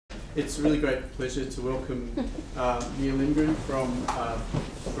It's a really great pleasure to welcome Lindgren from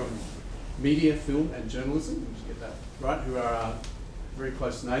media, film and journalism, let's get that right, who are our very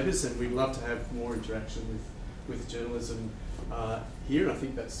close neighbours, and we'd love to have more interaction with journalism here. I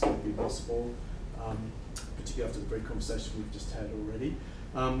think that's going to be possible, particularly after the brief conversation we've just had already.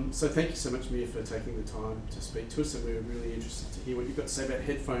 So thank you so much, Mia, for taking the time to speak to us, and we're really interested to hear what you've got to say about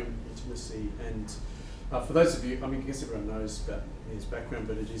headphone intimacy. And for those of you, I mean, I guess everyone knows about Mia's background,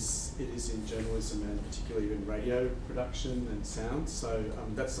 but it is in journalism and particularly in radio production and sound. So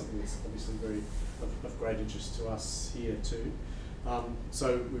that's something that's obviously very of great interest to us here too.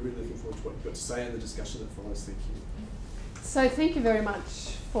 So we're really looking forward to what you've got to say and the discussion that follows. Thank you. So thank you very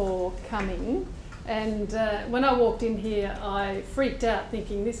much for coming. And when I walked in here, I freaked out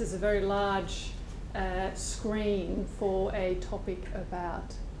thinking this is a very large screen for a topic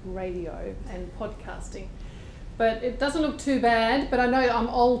about radio and podcasting. But it doesn't look too bad, but I know I'm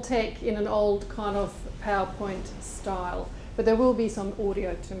old tech in an old kind of PowerPoint style, but there will be some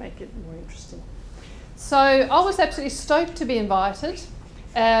audio to make it more interesting. So I was absolutely stoked to be invited,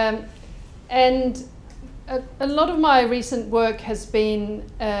 and a lot of my recent work has been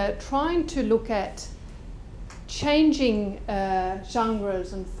trying to look at changing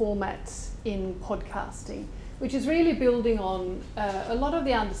genres and formats in podcasting, which is really building on a lot of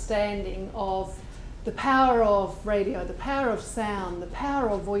the understanding of the power of radio, the power of sound, the power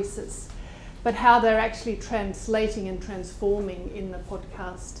of voices, but how they're actually translating and transforming in the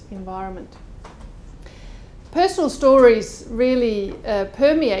podcast environment. Personal stories really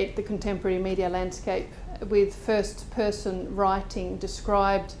permeate the contemporary media landscape, with first-person writing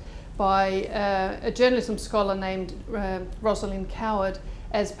described by a journalism scholar named Rosalind Coward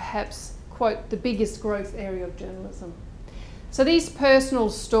as perhaps, quote, the biggest growth area of journalism. So these personal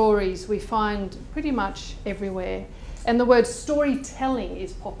stories we find pretty much everywhere, and the word storytelling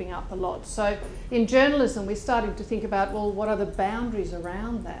is popping up a lot. So in journalism we're starting to think about, well, what are the boundaries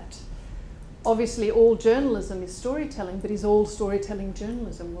around that? Obviously all journalism is storytelling, but is all storytelling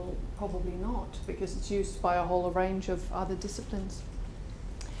journalism? Well, probably not, because it's used by a whole range of other disciplines.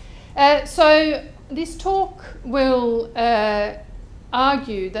 So this talk will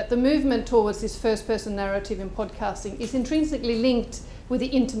argue that the movement towards this first-person narrative in podcasting is intrinsically linked with the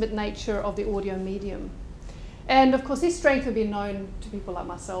intimate nature of the audio medium. And of course this strength has been known to people like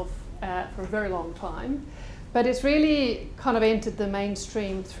myself for a very long time. But it's really kind of entered the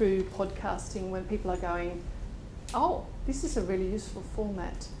mainstream through podcasting, when people are going, oh, this is a really useful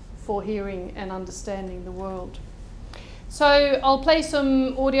format for hearing and understanding the world. So I'll play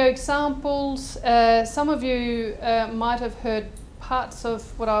some audio examples. Some of you might have heard parts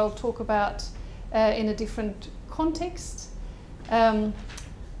of what I'll talk about in a different context.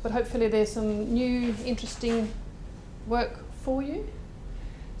 But hopefully there's some new, interesting work for you.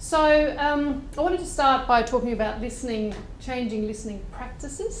 So I wanted to start by talking about listening, changing listening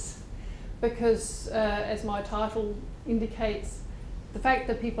practices, because as my title indicates, the fact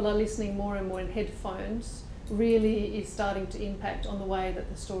that people are listening more and more in headphones really is starting to impact on the way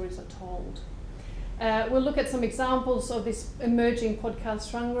that the stories are told. We'll look at some examples of this emerging podcast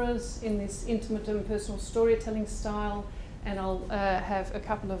genres in this intimate and personal storytelling style, and I'll have a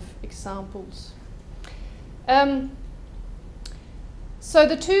couple of examples. So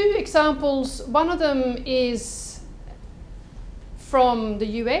the two examples, one of them is from the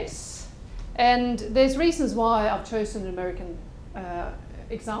US, and there's reasons why I've chosen an American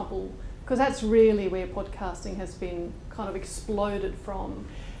example, because that's really where podcasting has been kind of exploded from.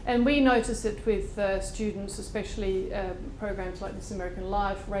 And we notice it with students, especially programs like This American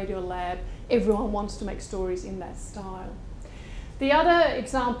Life, Radio Lab. Everyone wants to make stories in that style. The other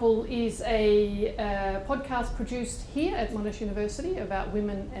example is a podcast produced here at Monash University about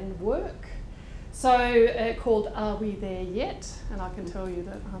women and work. So called Are We There Yet? And I can tell you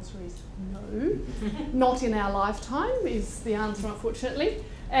the answer is no. Not in our lifetime is the answer, unfortunately.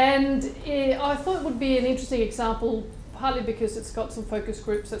 And I thought it would be an interesting example, partly because it's got some focus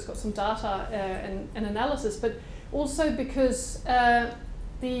groups, it's got some data and analysis, but also because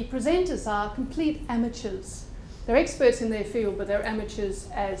the presenters are complete amateurs. They're experts in their field, but they're amateurs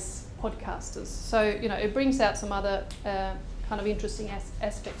as podcasters. So, you know, it brings out some other kind of interesting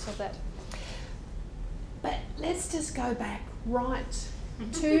aspects of that. But let's just go back right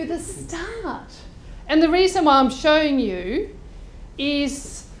to the start. And the reason why I'm showing you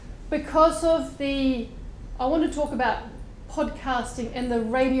is because of I want to talk about podcasting and the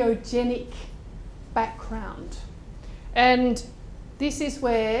radiogenic background. And this is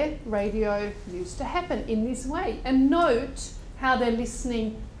where radio used to happen, in this way. And note how they're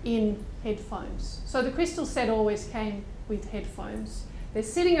listening in headphones. So the crystal set always came with headphones. They're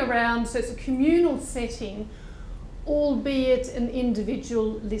sitting around, so it's a communal setting, albeit an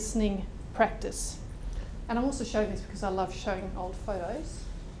individual listening practice. And I'm also showing this because I love showing old photos.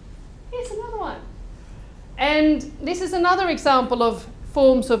 Here's another one. And this is another example of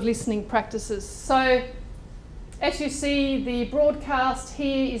forms of listening practices. So as you see, the broadcast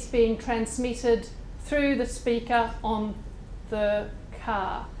here is being transmitted through the speaker on the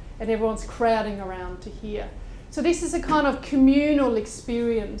car, and everyone's crowding around to hear. So this is a kind of communal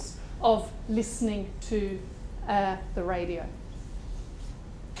experience of listening to the radio.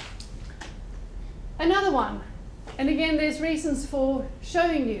 Another one, and again there's reasons for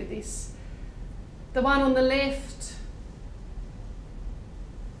showing you this. The one on the left,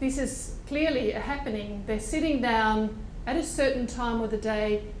 this is clearly happening. They're sitting down at a certain time of the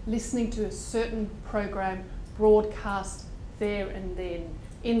day listening to a certain program broadcast there and then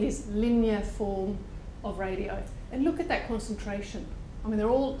in this linear form of radio. And look at that concentration. I mean, they're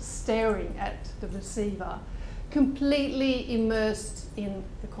all staring at the receiver, completely immersed in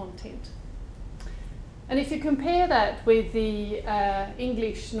the content. And if you compare that with the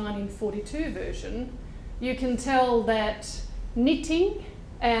English 1942 version, you can tell that knitting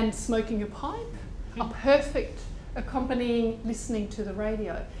and smoking a pipe are perfect accompanying listening to the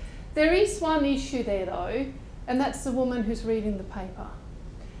radio. There is one issue there though, and that's the woman who's reading the paper.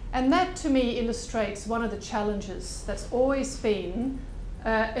 And that to me illustrates one of the challenges that's always been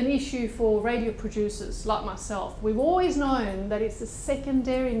an issue for radio producers like myself. We've always known that it's a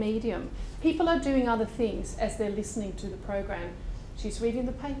secondary medium. People are doing other things as they're listening to the program. She's reading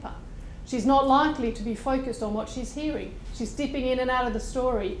the paper. She's not likely to be focused on what she's hearing. She's dipping in and out of the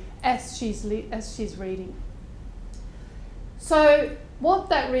story as she's reading. So what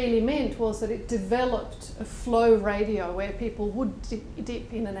that really meant was that it developed a flow radio where people would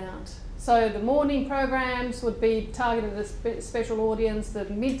dip in and out. So the morning programs would be targeted at a special audience. The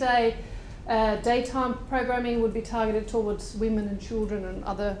midday daytime programming would be targeted towards women and children and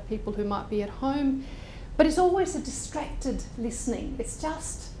other people who might be at home. But it's always a distracted listening. It's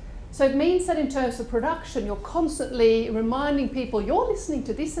just, so it means that in terms of production, you're constantly reminding people you're listening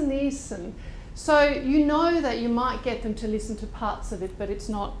to this and this, and so you know that you might get them to listen to parts of it, but it's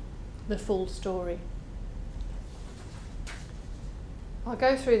not the full story. I'll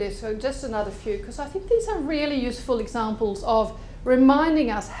go through this, so just another few, because I think these are really useful examples of reminding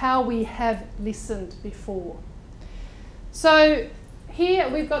us how we have listened before. So here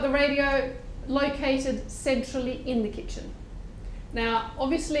we've got the radio located centrally in the kitchen. Now,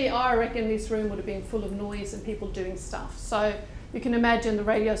 obviously, I reckon this room would have been full of noise and people doing stuff. So you can imagine the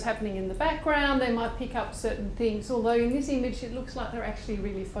radio's happening in the background. They might pick up certain things, although in this image it looks like they're actually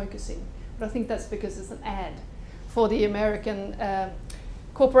really focusing. But I think that's because it's an ad for the American Radio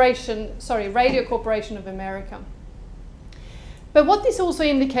Corporation of America. But what this also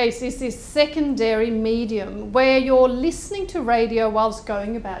indicates is this secondary medium where you're listening to radio whilst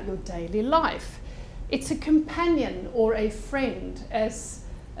going about your daily life. It's a companion or a friend, as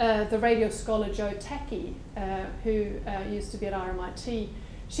the radio scholar Jo Tackey, who used to be at RMIT,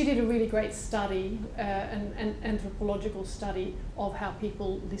 she did a really great study, an anthropological study of how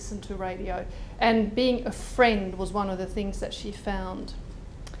people listen to radio. And being a friend was one of the things that she found.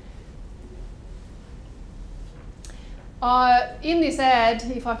 In this ad,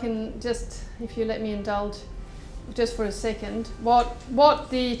 if you let me indulge just for a second, what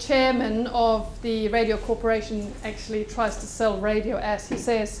the chairman of the Radio Corporation actually tries to sell radio as, he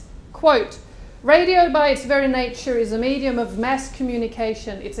says, quote, "Radio by its very nature is a medium of mass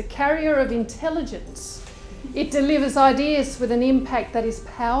communication. It's a carrier of intelligence. It delivers ideas with an impact that is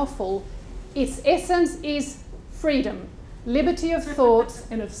powerful. Its essence is freedom, liberty of thought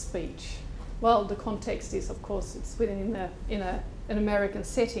and of speech." Well, the context is, of course, it's within an American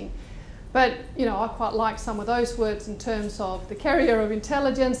setting. But, you know, I quite like some of those words in terms of the carrier of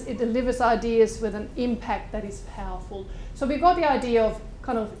intelligence. It delivers ideas with an impact that is powerful. So we've got the idea of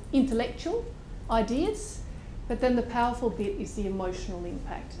kind of intellectual ideas, but then the powerful bit is the emotional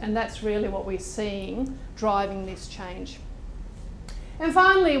impact. And that's really what we're seeing driving this change. And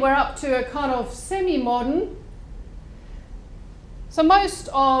finally, we're up to a kind of semi-modern. So a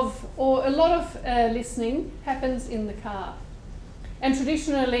lot of listening happens in the car. And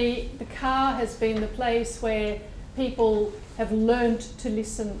traditionally, the car has been the place where people have learned to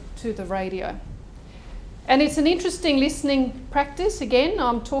listen to the radio. And it's an interesting listening practice. Again,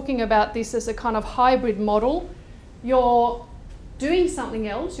 I'm talking about this as a kind of hybrid model. You're doing something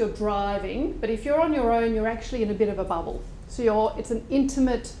else, you're driving, but if you're on your own, you're actually in a bit of a bubble. So it's an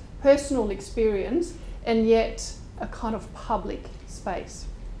intimate, personal experience, and yet a kind of public space.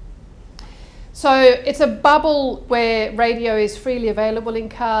 So it's a bubble where radio is freely available in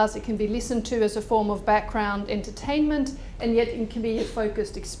cars. It can be listened to as a form of background entertainment, and yet it can be a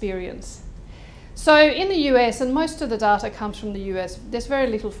focused experience. So in the US, and most of the data comes from the US, there's very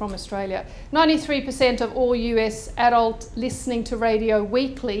little from Australia. 93% of all US adults listening to radio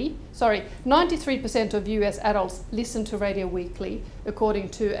weekly, 93% of US adults listen to radio weekly, according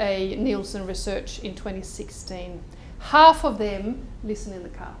to a Nielsen research in 2016. Half of them listen in the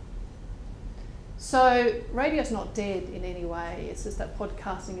car. So radio's not dead in any way, it's just that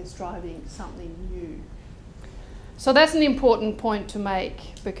podcasting is driving something new. So that's an important point to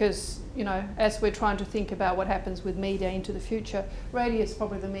make, because, you know, as we're trying to think about what happens with media into the future, radio is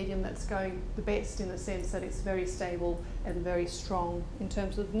probably the medium that's going the best, in the sense that it's very stable and very strong in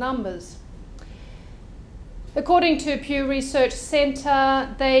terms of numbers. According to Pew Research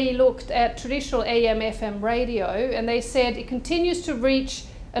Centre, they looked at traditional AM/FM radio, and they said it continues to reach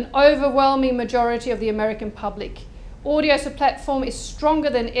an overwhelming majority of the American public. Audio as a platform is stronger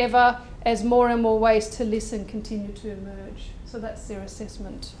than ever as more and more ways to listen continue to emerge. So that's their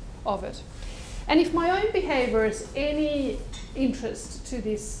assessment of it. And if my own behaviour is any interest to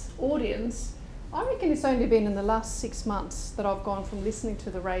this audience, I reckon it's only been in the last 6 months that I've gone from listening to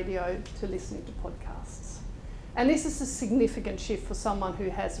the radio to listening to podcasts. And this is a significant shift for someone who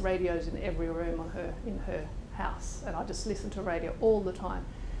has radios in every room in her house, and I just listen to radio all the time.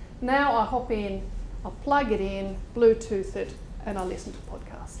 Now I hop in, I plug it in, Bluetooth it, and I listen to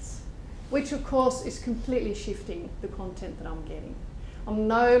podcasts, which of course is completely shifting the content that I'm getting. I'm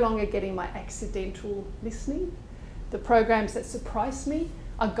no longer getting my accidental listening. The programs that surprise me,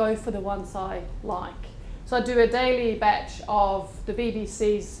 I go for the ones I like. So I do a daily batch of the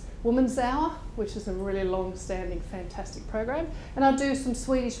BBC's Woman's Hour, which is a really long-standing, fantastic program, and I do some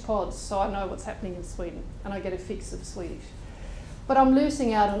Swedish pods, so I know what's happening in Sweden, and I get a fix of Swedish. But I'm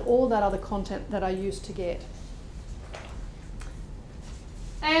losing out on all that other content that I used to get.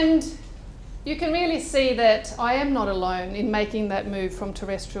 And you can really see that I am not alone in making that move from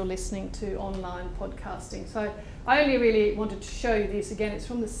terrestrial listening to online podcasting. So I only really wanted to show you this. Again, it's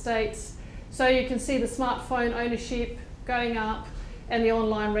from the States. So you can see the smartphone ownership going up and the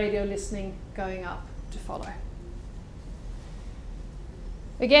online radio listening going up to follow.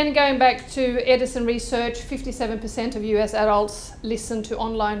 Again, going back to Edison research, 57% of US adults listen to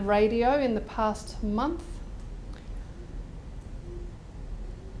online radio in the past month.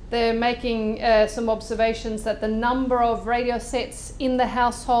 They're making some observations that the number of radio sets in the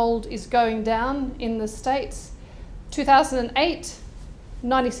household is going down in the States. 2008,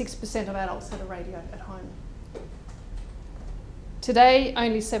 96% of adults had a radio at home. Today,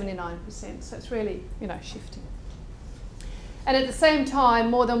 only 79%, so it's really, you know, shifting. And at the same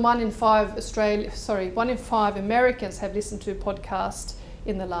time, more than 1 in 5 Americans have listened to a podcast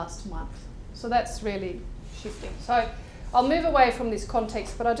in the last month. So that's really shifting. So I'll move away from this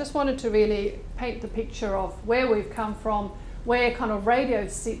context, but I just wanted to really paint the picture of where we've come from, where kind of radio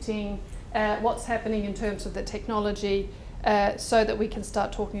is sitting, what's happening in terms of the technology, so that we can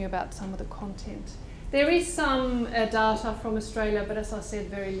start talking about some of the content. There is some data from Australia, but as I said,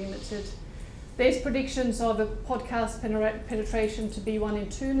 very limited. There's predictions of a podcast penetration to be 1 in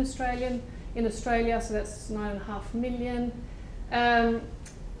 2 in Australia, so that's 9.5 million.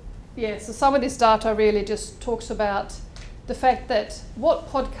 Yeah, so some of this data really just talks about the fact that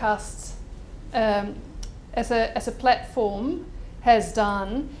what podcasts as a platform has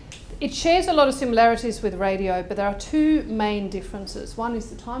done, it shares a lot of similarities with radio, but there are 2 main differences. One is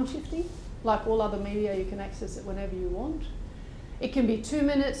the time shifting. Like all other media, you can access it whenever you want. It can be 2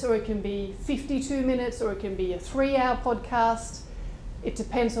 minutes, or it can be 52 minutes, or it can be a 3-hour podcast. It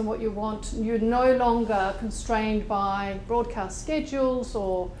depends on what you want. You're no longer constrained by broadcast schedules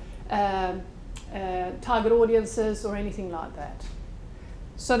or target audiences or anything like that.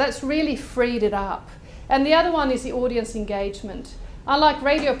 So that's really freed it up. And the other one is the audience engagement. Unlike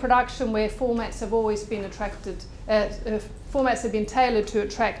radio production, where formats have always been formats have been tailored to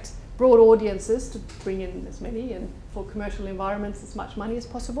attract broad audiences, to bring in as many and for commercial environments as much money as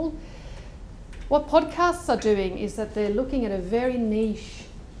possible. What podcasts are doing is that they're looking at a very niche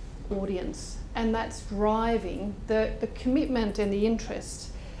audience, and that's driving the commitment and the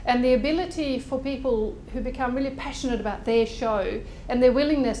interest and the ability for people who become really passionate about their show, and their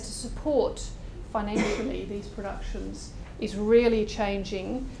willingness to support financially these productions is really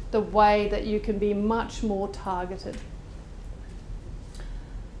changing the way that you can be much more targeted.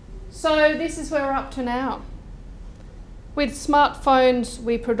 So this is where we're up to now. With smartphones,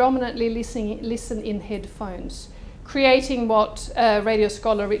 we predominantly listen in headphones, creating what radio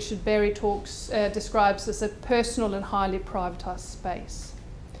scholar Richard Berry describes as a personal and highly privatised space.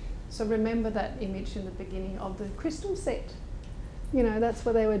 So remember that image in the beginning of the crystal set. You know, that's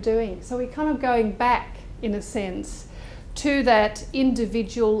what they were doing. So we're kind of going back, in a sense, to that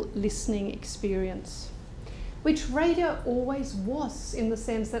individual listening experience, which radio always was, in the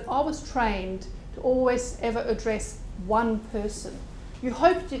sense that I was trained to always ever address one person. You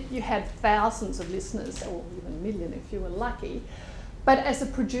hoped that you had thousands of listeners, or even a million if you were lucky, but as a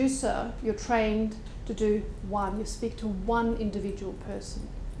producer, you're trained to do one. You speak to one individual person.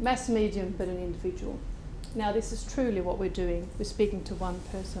 Mass medium, but an individual. Now this is truly what we're doing. We're speaking to one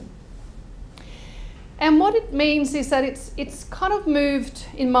person. And what it means is that it's kind of moved,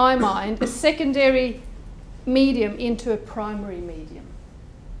 in my mind, a secondary medium into a primary medium.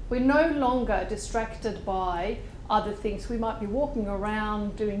 We're no longer distracted by other things. We might be walking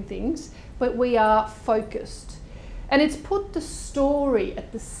around doing things, but we are focused. And it's put the story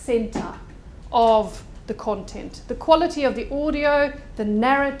at the centre of the content. The quality of the audio, the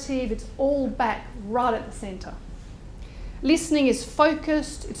narrative, it's all back right at the centre. Listening is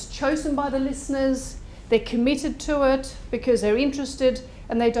focused, it's chosen by the listeners, they're committed to it because they're interested,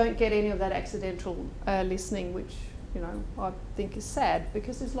 and they don't get any of that accidental listening, which, you know, I think is sad,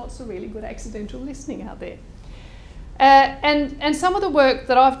 because there's lots of really good accidental listening out there. And some of the work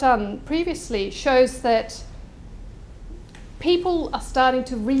that I've done previously shows that people are starting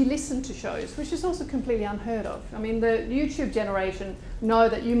to re-listen to shows, which is also completely unheard of. I mean, the YouTube generation know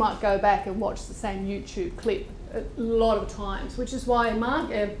that you might go back and watch the same YouTube clip a lot of times, which is why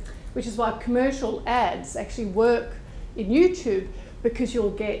commercial ads actually work in YouTube, because you'll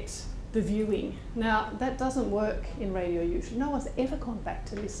get the viewing. Now, that doesn't work in radio usually. No one's ever gone back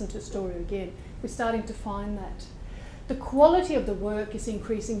to listen to a story again. We're starting to find that. The quality of the work is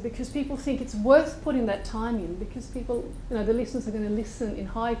increasing because people think it's worth putting that time in, because people, you know, the listeners are going to listen in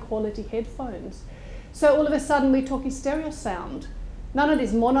high quality headphones. So all of a sudden we're talking stereo sound. None of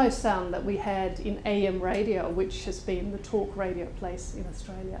this mono sound that we had in AM radio, which has been the talk radio place in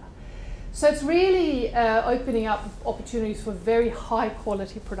Australia. So it's really opening up opportunities for very high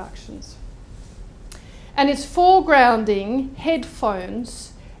quality productions. And it's foregrounding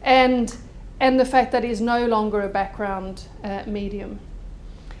headphones and the fact that it is no longer a background medium.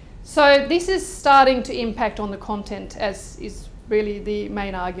 So this is starting to impact on the content, as is really the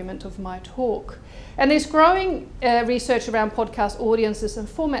main argument of my talk. And there's growing research around podcast audiences and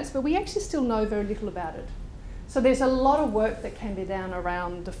formats, but we actually still know very little about it. So there's a lot of work that can be done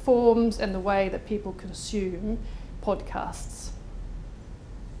around the forms and the way that people consume podcasts.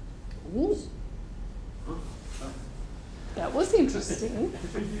 Ooh. That was interesting.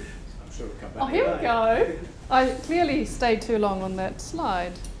 I'm sure it'll come back. Oh, here we go. I clearly stayed too long on that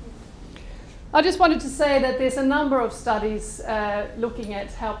slide. I just wanted to say that there's a number of studies looking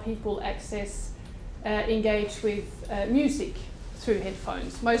at how people engage with music through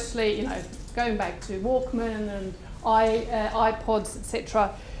headphones. Mostly, you know, going back to Walkman and iPods,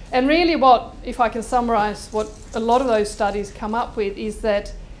 etc. And really what, if I can summarise what a lot of those studies come up with, is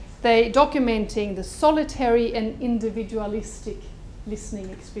that they're documenting the solitary and individualistic listening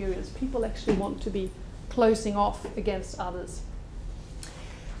experience. People actually want to be closing off against others.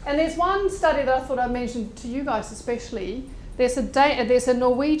 And there's one study that I thought I'd mention to you guys especially. There's a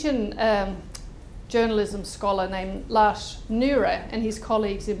Norwegian journalism scholar named Lars Nure and his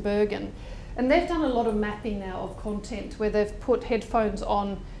colleagues in Bergen. And they've done a lot of mapping now of content where they've put headphones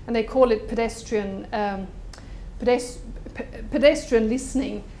on, and they call it pedestrian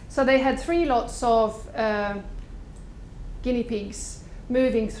listening. So they had 3 lots of guinea pigs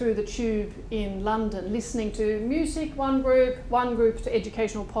moving through the tube in London, listening to music, one group to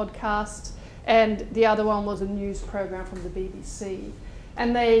educational podcasts, and the other one was a news program from the BBC.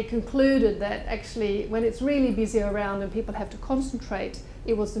 And they concluded that actually when it's really busy around and people have to concentrate,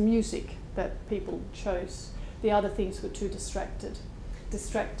 it was the music that people chose. The other things were too distracting.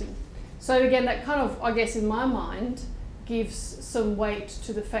 So again, that kind of, I guess in my mind, gives some weight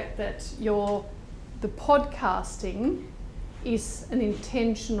to the fact that the podcasting is an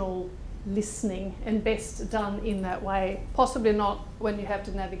intentional listening and best done in that way. Possibly not when you have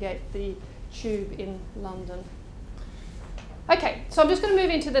to navigate the tube in London. Okay, so I'm just going to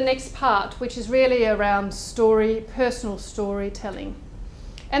move into the next part, which is really around personal storytelling.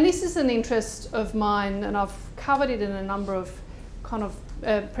 And this is an interest of mine, and I've covered it in a number of kind of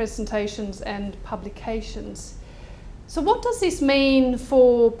presentations and publications. So what does this mean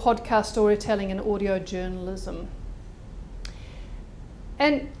for podcast storytelling and audio journalism?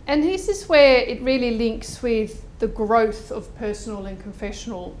 And this is where it really links with the growth of personal and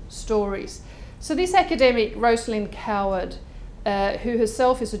confessional stories. So this academic, Rosalind Coward, who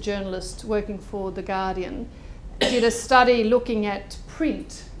herself is a journalist working for The Guardian, did a study looking at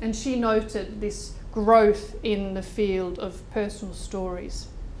print, and she noted this growth in the field of personal stories.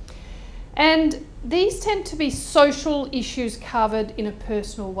 And these tend to be social issues covered in a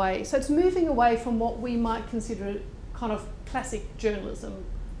personal way. So it's moving away from what we might consider kind of classic journalism.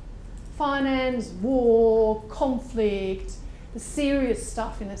 Finance, war, conflict, the serious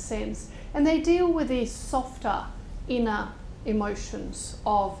stuff in a sense. And they deal with these softer inner emotions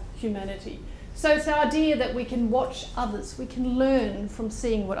of humanity. So it's the idea that we can watch others, we can learn from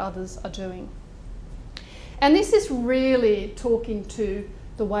seeing what others are doing. And this is really talking to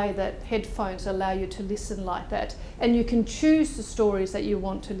the way that headphones allow you to listen like that, and you can choose the stories that you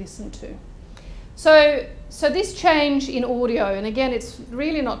want to listen to. So this change in audio, and again, it's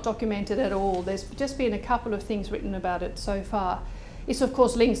really not documented at all. There's just been a couple of things written about it so far. It's of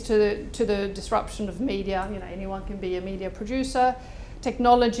course links to the disruption of media. You know, anyone can be a media producer.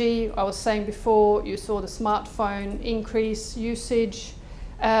 Technology, I was saying before, you saw the smartphone increase usage.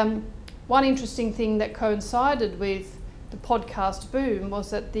 One interesting thing that coincided with the podcast boom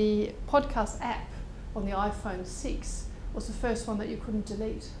was that the podcast app on the iPhone 6 was the first one that you couldn't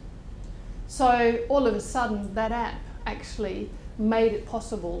delete. So all of a sudden that app actually made it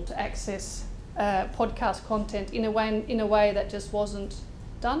possible to access podcast content in a way that just wasn't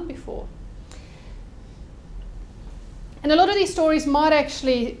done before. And a lot of these stories might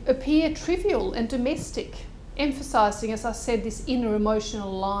actually appear trivial and domestic, emphasising, as I said, this inner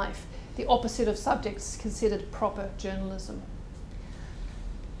emotional life, the opposite of subjects considered proper journalism.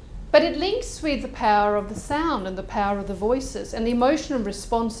 But it links with the power of the sound and the power of the voices and the emotional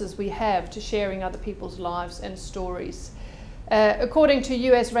responses we have to sharing other people's lives and stories. According to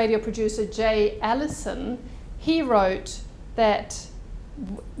US radio producer Jay Allison, he wrote that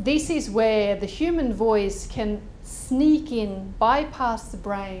this is where the human voice can sneak in, bypass the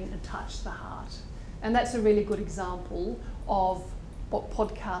brain and touch the heart. And that's a really good example of what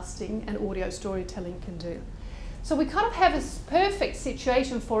podcasting and audio storytelling can do. So we kind of have a perfect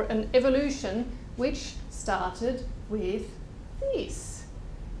situation for an evolution which started with this.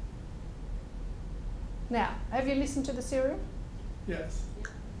 Now, have you listened to the serial? Yes.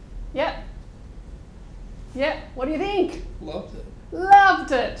 Yep. Yep. What do you think? Loved it.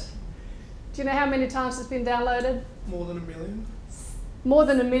 Loved it. Do you know how many times it's been downloaded? More than 1 million. More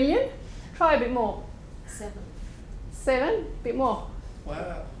than 1 million? Try a bit more. 7. 7? Bit more.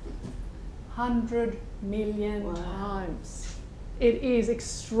 Wow. 100 million times. It is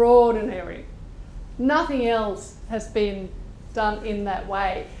extraordinary. Nothing else has been done in that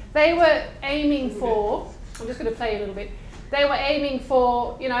way. They were aiming for, I'm just going to play a little bit, they were aiming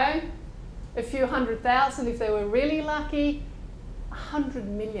for, you know, a few 100,000 if they were really lucky, 100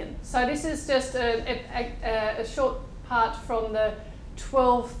 million. So this is just a short part from the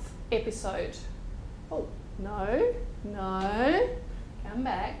 12th episode. Oh, no, come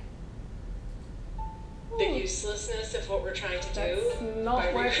back. The uselessness of what we're trying to do not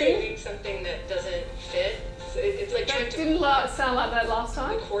by working. recreating something that doesn't fit. It's like trying That to didn't sound like that last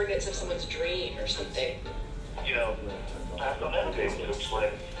time. the coordinates of someone's dream or something. You know, I'll never be able to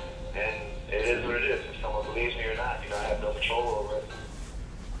explain. And it is what it is. If someone believes me or not, you know, I have no control over it.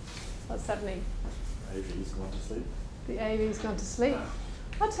 What's happening? AV's gone to sleep. The AV's gone to sleep.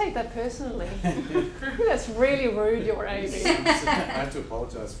 I take that personally. I think that's really rude, your AV. I have to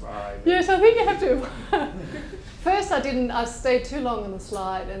apologise for our AV. Yes, I think you have to. First I stayed too long on the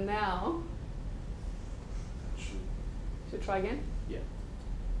slide, and now, should we try again? Yeah.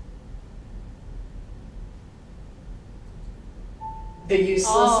 The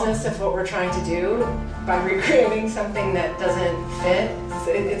uselessness of what we're trying to do by recreating something that doesn't fit.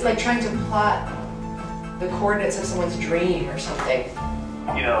 It's like trying to plot the coordinates of someone's dream or something.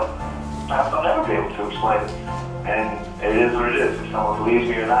 You know, I'll never be able to explain it. And it is what it is. If someone believes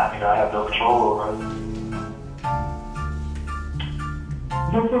me or not, you know, I have no control over it.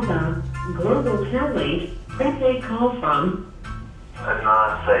 This is a global telly. Press a call from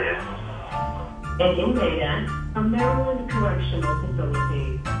Adnan Sayed. an inmate at a Maryland correctional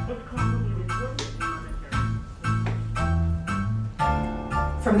facility. This call will be recorded and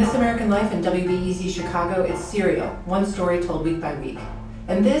monitored. From This American Life and WBEZ Chicago, it's Serial, one story told week by week.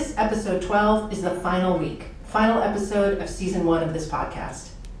 And this, episode 12, is the final episode of season 1 of this podcast.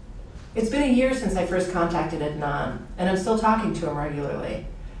 It's been a year since I first contacted Adnan, and I'm still talking to him regularly.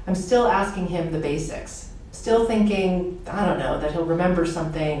 I'm still asking him the basics. Still thinking, I don't know, that he'll remember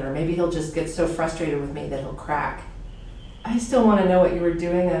something, or maybe he'll just get so frustrated with me that he'll crack. I still want to know what you were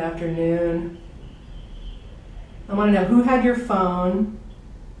doing that afternoon. I want to know who had your phone,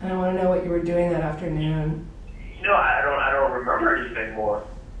 and I want to know what you were doing that afternoon. You know, I don't remember anything more.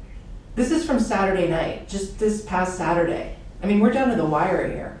 This is from Saturday night, just this past Saturday. I mean, we're down to the wire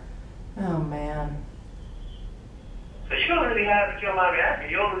here. Oh, man. So you don't really have, if you don't mind me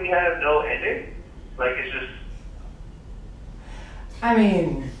asking, you don't really have no ending? Like, it's just... I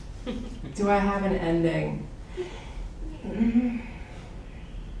mean, do I have an ending?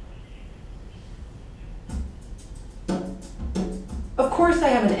 Of course I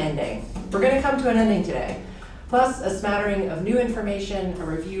have an ending. We're going to come to an ending today. Plus a smattering of new information, a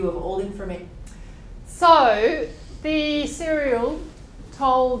review of old information. So, the serial,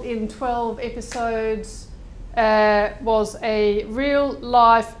 told in 12 episodes, was a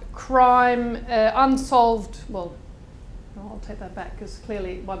real-life crime, unsolved, well, I'll take that back because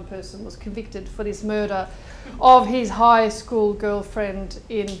clearly one person was convicted for this murder of his high school girlfriend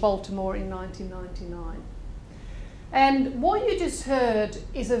in Baltimore in 1999. And what you just heard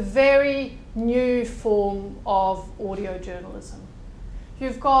is a very new form of audio journalism.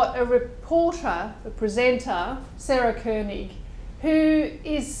 You've got a reporter, a presenter, Sarah Koenig, who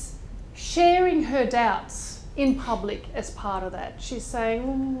is sharing her doubts in public as part of that. She's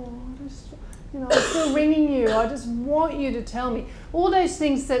saying, I'm still ringing you, I just want you to tell me. All those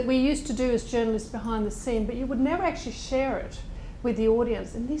things that we used to do as journalists behind the scene, but you would never actually share it with the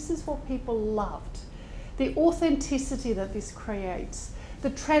audience. And this is what people loved. The authenticity that this creates, the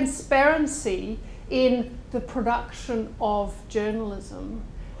transparency in the production of journalism.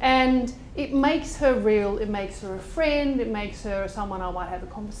 And it makes her real, it makes her a friend, it makes her someone I might have a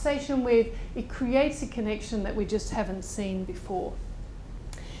conversation with. It creates a connection that we just haven't seen before.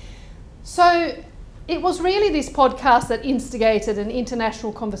 So it was really this podcast that instigated an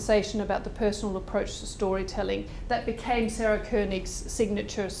international conversation about the personal approach to storytelling that became Sarah Koenig's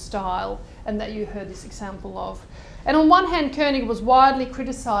signature style and that you heard this example of. And on one hand, Koenig was widely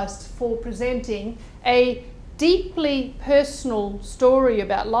criticised for presenting a deeply personal story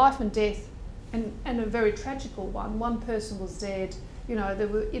about life and death and a very tragical one. One person was dead, there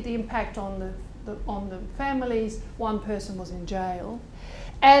were the impact on the families, one person was in jail.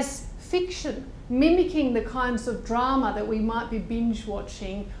 As fiction, mimicking the kinds of drama that we might be binge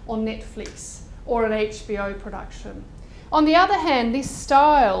watching on Netflix or an HBO production. On the other hand, this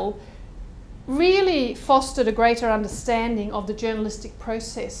style really fostered a greater understanding of the journalistic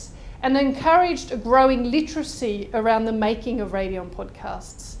process and encouraged a growing literacy around the making of radio and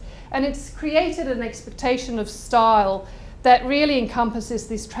podcasts. And it's created an expectation of style that really encompasses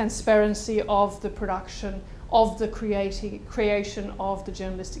this transparency of the production, of the creation of the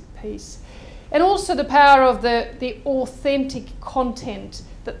journalistic piece. And also the power of the authentic content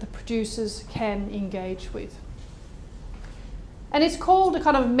that the producers can engage with. And it's called a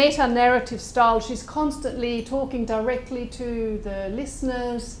kind of meta-narrative style. She's constantly talking directly to the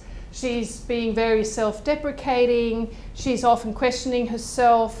listeners. She's being very self-deprecating. She's often questioning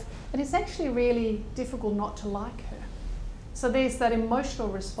herself. And it's actually really difficult not to like her. So there's that emotional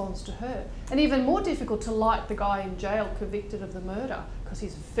response to her. And even more difficult to like the guy in jail convicted of the murder because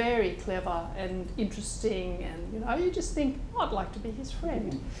he's very clever and interesting and, you just think, oh, I'd like to be his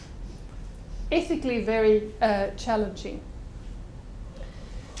friend. Ethically very challenging.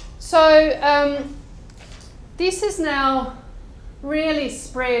 So this is now really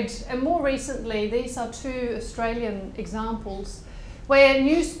spread, and more recently, these are two Australian examples where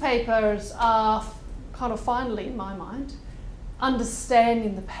newspapers are kind of finally, in my mind,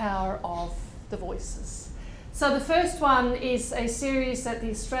 understanding the power of the voices. So the first one is a series that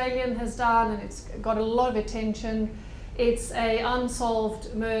the Australian has done, and it's got a lot of attention. It's an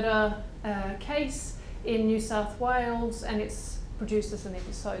unsolved murder case in New South Wales, and it's produced as an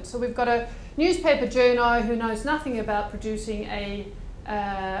episode. So we've got a newspaper journo who knows nothing about producing a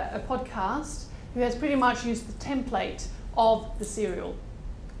podcast, who has pretty much used the template of the serial.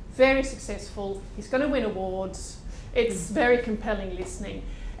 Very successful. He's going to win awards. It's very compelling listening.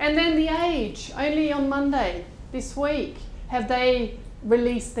 And then The Age, only on Monday this week, have they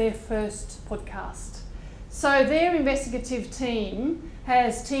released their first podcast. So their investigative team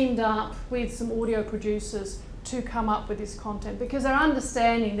has teamed up with some audio producers to come up with this content because they're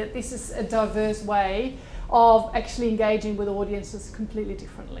understanding that this is a diverse way of actually engaging with audiences completely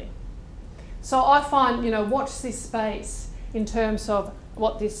differently. So I find, watch this space in terms of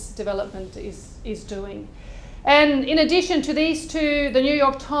what this development is doing. And in addition to these two, the New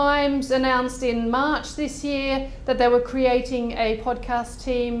York Times announced in March this year that they were creating a podcast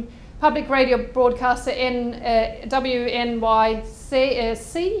team. Public radio broadcaster WNYC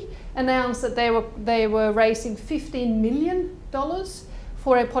announced that they were raising $15 million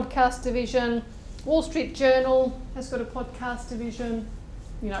for a podcast division. Wall Street Journal has got a podcast division.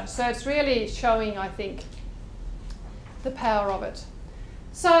 So it's really showing, I think, the power of it.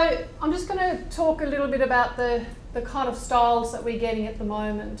 So I'm just going to talk a little bit about the kind of styles that we're getting at the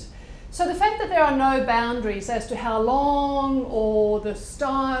moment. So the fact that there are no boundaries as to how long or the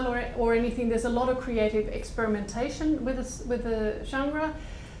style or anything, there's a lot of creative experimentation with the genre.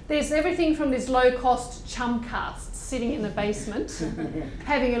 There's everything from this low-cost chumcasts sitting in the basement,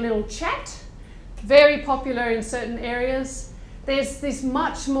 having a little chat, very popular in certain areas. There's this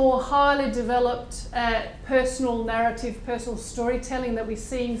much more highly developed personal narrative, personal storytelling that we're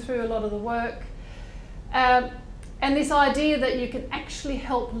seeing through a lot of the work. And this idea that you can actually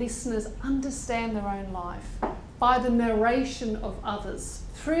help listeners understand their own life by the narration of others.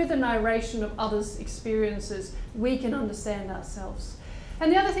 Through the narration of others' experiences, we can understand ourselves.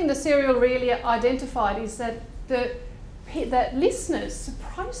 And the other thing the serial really identified is that that listeners,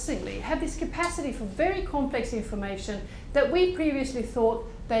 surprisingly, have this capacity for very complex information that we previously thought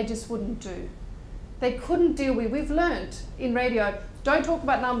they just wouldn't do. They couldn't deal with. We've learned in radio, don't talk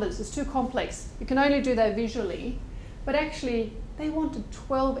about numbers, it's too complex. You can only do that visually. But actually, they wanted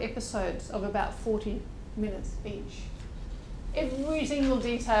 12 episodes of about 40 minutes each. Every single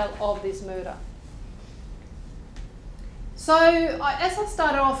detail of this murder. So, as I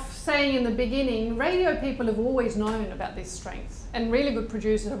started off saying in the beginning, radio people have always known about this strength, and really good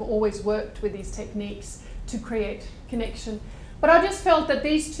producers have always worked with these techniques to create connection. But I just felt that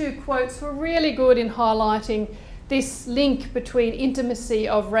these two quotes were really good in highlighting this link between intimacy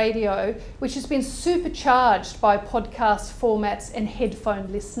of radio, which has been supercharged by podcast formats and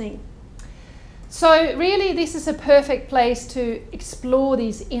headphone listening. So really, this is a perfect place to explore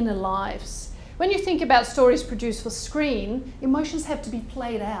these inner lives. When you think about stories produced for screen, emotions have to be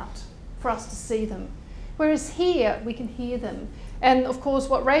played out for us to see them. Whereas here, we can hear them. And of course,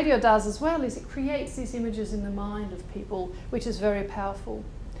 what radio does as well is it creates these images in the mind of people, which is very powerful.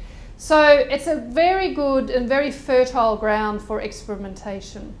 So it's a very good and very fertile ground for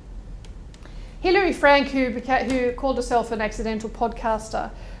experimentation. Hilary Frank, who called herself an accidental podcaster,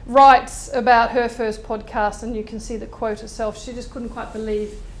 writes about her first podcast, and you can see the quote herself. She just couldn't quite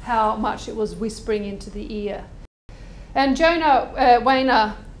believe how much it was whispering into the ear. And Jonah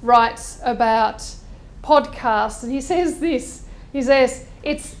Weiner writes about podcasts, and he says this. He says,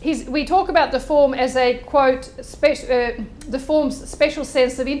 we talk about the form as a, quote, the form's special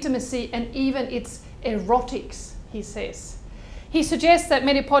sense of intimacy and even its erotics, he says. He suggests that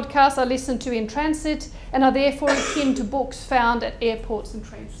many podcasts are listened to in transit and are therefore akin to books found at airports and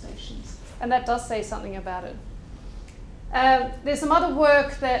train stations. And that does say something about it. There's some other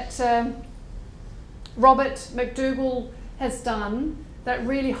work that Robert McDougall has done that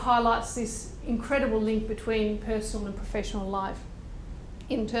really highlights this incredible link between personal and professional life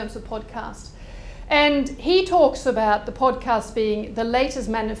in terms of podcast. And he talks about the podcast being the latest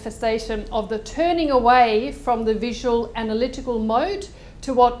manifestation of the turning away from the visual analytical mode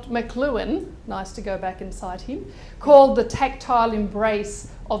to what McLuhan, nice to go back inside him, called the tactile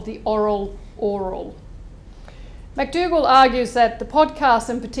embrace of the oral. McDougall argues that the podcast,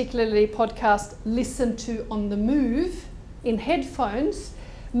 and particularly podcasts listened to on the move in headphones,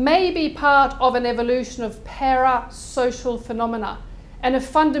 may be part of an evolution of parasocial phenomena and a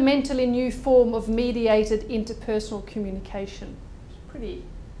fundamentally new form of mediated interpersonal communication. Pretty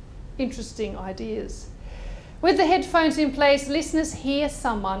interesting ideas. With the headphones in place, listeners hear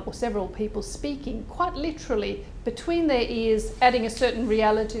someone or several people speaking quite literally between their ears, adding a certain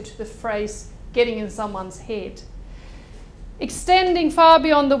reality to the phrase getting in someone's head. Extending far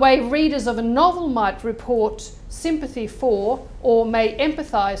beyond the way readers of a novel might report sympathy for or may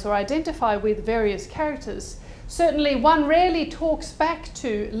empathise or identify with various characters, certainly one rarely talks back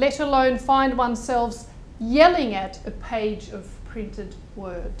to, let alone find oneself yelling at a page of printed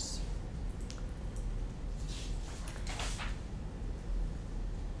words.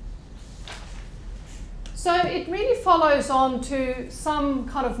 So it really follows on to some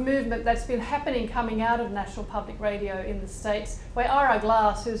kind of movement that's been happening coming out of National Public Radio in the States, where Ira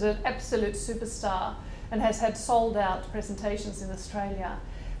Glass, who's an absolute superstar and has had sold out presentations in Australia,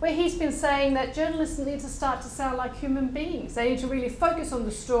 where he's been saying that journalists need to start to sound like human beings. They need to really focus on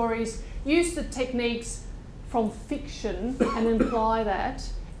the stories, use the techniques from fiction and employ that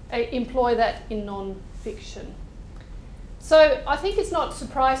in non-fiction. So I think it's not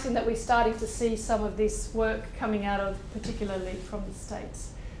surprising that we're starting to see some of this work coming out of, particularly from the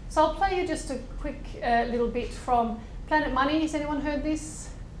States. So I'll play you just a quick little bit from Planet Money. Has anyone heard this?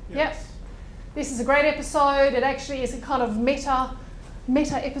 Yes. Yep. This is a great episode. It actually is a kind of meta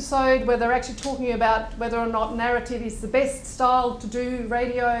episode where they're actually talking about whether or not narrative is the best style to do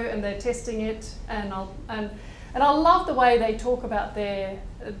radio, and they're testing it. And I love the way they talk about their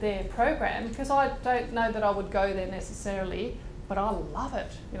program, because I don't know that I would go there necessarily, but I love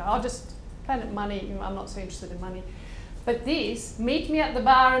it. You know, I'll just Planet Money. You know, I'm not so interested in money. But this, meet me at the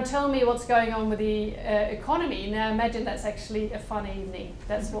bar and tell me what's going on with the economy. Now imagine that's actually a fun evening.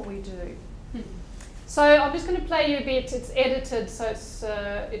 That's what we do. So I'm just going to play you a bit. It's edited, so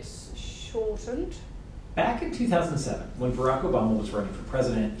it's shortened. Back in 2007, when Barack Obama was running for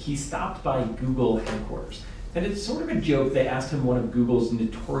president, he stopped by Google headquarters. And it's sort of a joke, they asked him one of Google's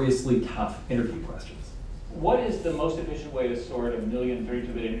notoriously tough interview questions. What is the most efficient way to sort 1,000,000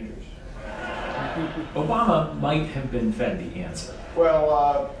 32-bit integers? Obama might have been fed the answer.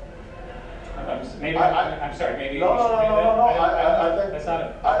 Well, I'm sorry, maybe. No. I think that's not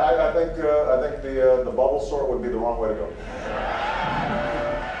it. I think the bubble sort would be the wrong way to go.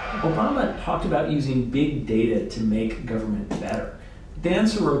 Obama talked about using big data to make government better. Dan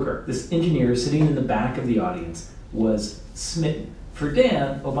Soroker, this engineer sitting in the back of the audience, was smitten. For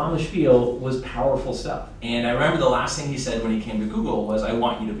Dan, Obama's spiel was powerful stuff. And I remember the last thing he said when he came to Google was, I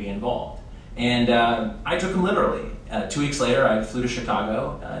want you to be involved. And I took him literally. 2 weeks later, I flew to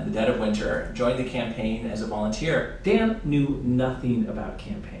Chicago in the dead of winter, joined the campaign as a volunteer. Dan knew nothing about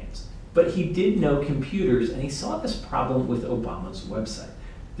campaigns, but he did know computers, and he saw this problem with Obama's website.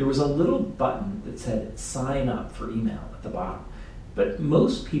 There was a little button that said sign up for email at the bottom, but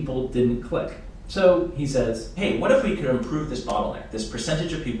most people didn't click. So he says, hey, what if we could improve this bottleneck, this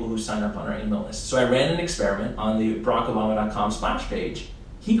percentage of people who sign up on our email list? So I ran an experiment on the BarackObama.com splash page.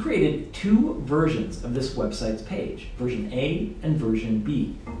 He created 2 versions of this website's page, version A and version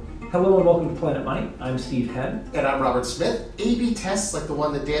B. Hello and welcome to Planet Money. I'm Steve Head. And I'm Robert Smith. A/B tests like the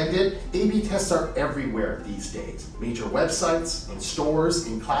one that Dan did, A/B tests are everywhere these days. Major websites, in stores,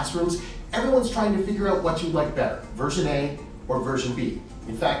 in classrooms. Everyone's trying to figure out what you like better, version A or version B.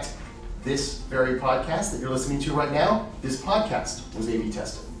 In fact, this very podcast that you're listening to right now, this podcast was A/B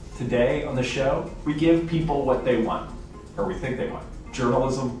tested. Today on the show, we give people what they want, or we think they want.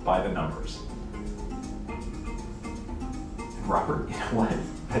 Journalism by the numbers. And Robert, you know what?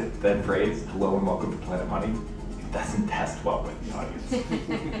 That phrase, hello and welcome to Planet Money, it doesn't test well with the audience.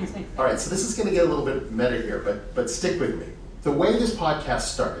 All right, so this is going to get a little bit meta here, but stick with me. The way this podcast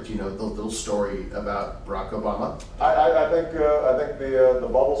started, you know, the little story about Barack Obama. I think the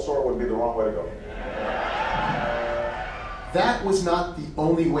bubble sort would be the wrong way to go. That was not the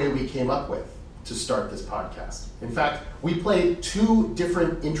only way we came up with to start this podcast. In fact, we played 2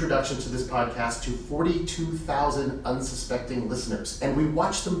 different introductions to this podcast to 42,000 unsuspecting listeners, and we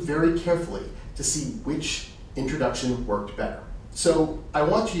watched them very carefully to see which introduction worked better. So I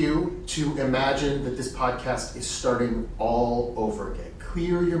want you to imagine that this podcast is starting all over again.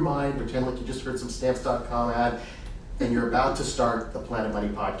 Clear your mind, pretend like you just heard some stamps.com ad, and you're about to start the Planet Money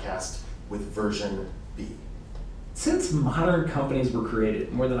podcast with version B. Since modern companies were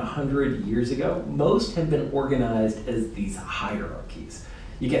created more than 100 years ago, most have been organized as these hierarchies.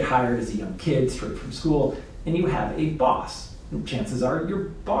 You get hired as a young kid straight from school, and you have a boss. And chances are your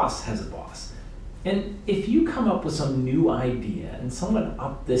boss has a boss. And if you come up with some new idea and someone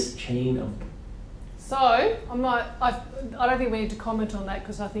up this chain of... So, I don't think we need to comment on that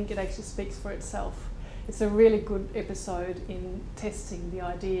because I think it actually speaks for itself. It's a really good episode in testing the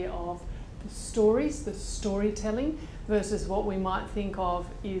idea of the stories, the storytelling, versus what we might think of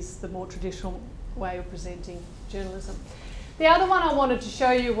is the more traditional way of presenting journalism. The other one I wanted to show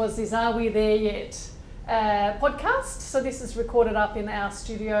you was this Are We There Yet podcast. So this is recorded up in our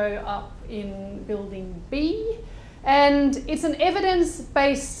studio up in building B, and it's an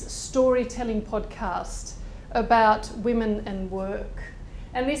evidence-based storytelling podcast about women and work.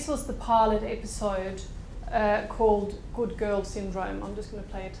 And this was the pilot episode called Good Girl Syndrome. I'm just going to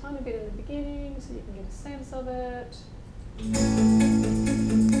play a tiny bit in the beginning so you can get a sense of it.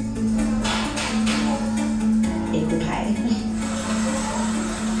 Equal pay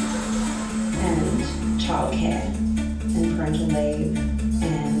and childcare and parental leave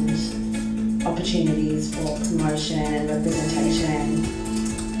and opportunities for promotion and representation.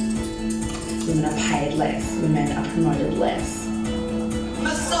 Women are paid less, women are promoted less.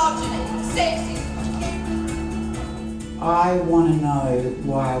 Misogyny, sexism. I want to know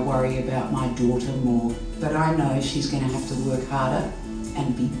why I worry about my daughter more, but I know she's going to have to work harder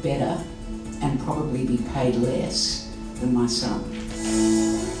and be better and probably be paid less than my son.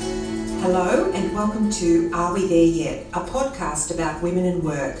 Hello and welcome to Are We There Yet, a podcast about women and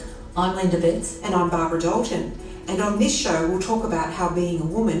work. I'm Linda Betts. And I'm Barbara Dalton. And on this show we'll talk about how being a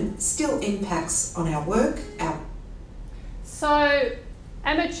woman still impacts on our work, So,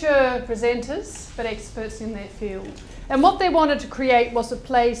 amateur presenters, but experts in their field. And what they wanted to create was a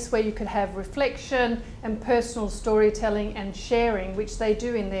place where you could have reflection and personal storytelling and sharing, which they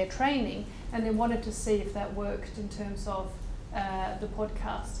do in their training, and they wanted to see if that worked in terms of the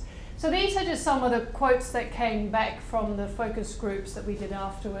podcast. So these are just some of the quotes that came back from the focus groups that we did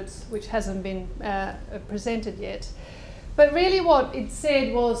afterwards, which hasn't been presented yet. But really what it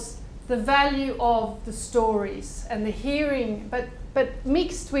said was the value of the stories and the hearing, but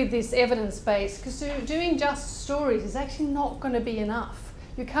mixed with this evidence base, because doing just stories is actually not going to be enough.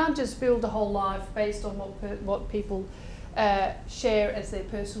 You can't just build a whole life based on what people share as their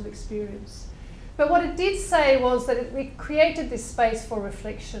personal experience. But what it did say was that it created this space for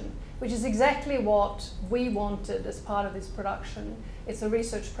reflection, which is exactly what we wanted as part of this production. It's a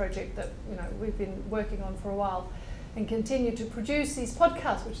research project that we've been working on for a while and continue to produce these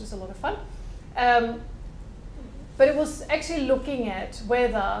podcasts, which is a lot of fun. But it was actually looking at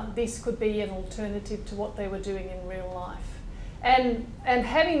whether this could be an alternative to what they were doing in real life. And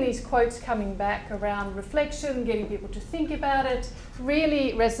having these quotes coming back around reflection, getting people to think about it,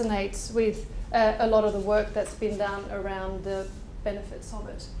 really resonates with a lot of the work that's been done around the benefits of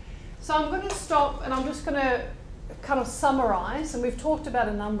it. So I'm going to stop and I'm just going to kind of summarise, and we've talked about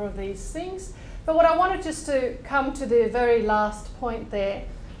a number of these things, but what I wanted just to come to the very last point there,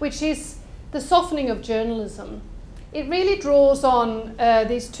 which is the softening of journalism. It really draws on,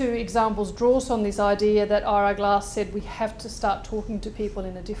 these two examples, draws on this idea that Ira Glass said we have to start talking to people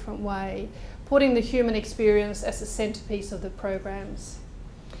in a different way, putting the human experience as a centrepiece of the programs.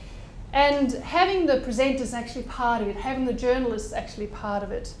 And having the presenters actually part of it, having the journalists actually part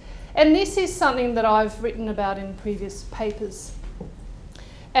of it. And this is something that I've written about in previous papers.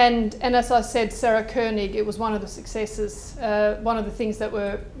 And as I said, Sarah Koenig, it was one of the successes, one of the things that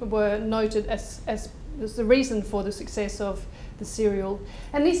were noted as the reason for the success of the serial.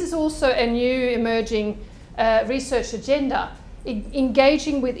 And this is also a new emerging research agenda,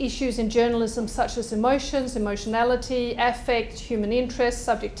 engaging with issues in journalism such as emotions, emotionality, affect, human interest,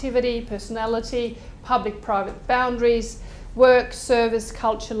 subjectivity, personality, public-private boundaries, work, service,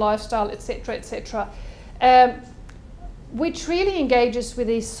 culture, lifestyle, etc., etc., which really engages with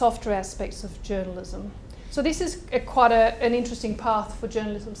these softer aspects of journalism. So this is quite an interesting path for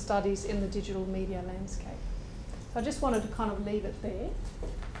journalism studies in the digital media landscape. So I just wanted to kind of leave it there.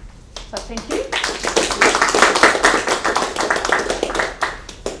 So thank you.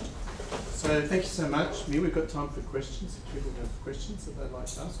 So thank you so much. Mia, we've got time for questions. If people have questions that they'd like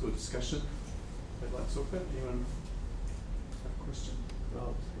to ask or discussion they'd like to talk about. Anyone have a question?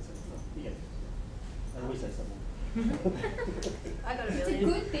 Oh, yeah. And we say something. I got a million. It's a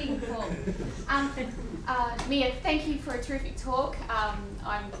good thing, Paul. Mia, thank you for a terrific talk.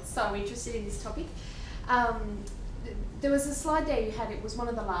 I'm so interested in this topic. There was a slide there you had, it was one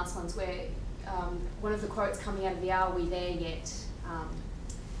of the last ones where one of the quotes coming out of the Are We There Yet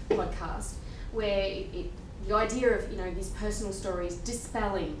podcast, where the idea of these personal stories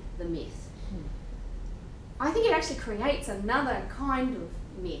dispelling the myth. I think it actually creates another kind of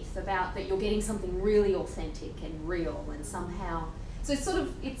myth about that you're getting something really authentic and real, and somehow so it's sort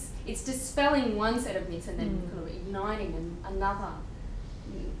of it's dispelling one set of myths and then kind of igniting another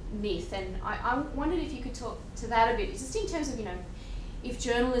myth. And I wondered if you could talk to that a bit, just in terms of if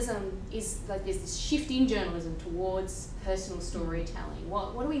journalism is like there's this shift in journalism towards personal storytelling,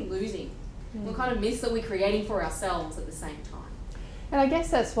 what are we losing? What kind of myths are we creating for ourselves at the same time? And I guess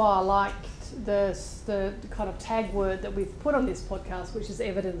that's why I liked the kind of tag word that we've put on this podcast, which is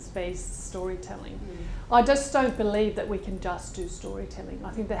evidence-based storytelling. I just don't believe that we can just do storytelling.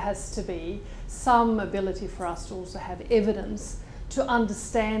 I think there has to be some ability for us to also have evidence to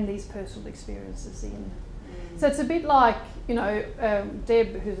understand these personal experiences in. So it's a bit like,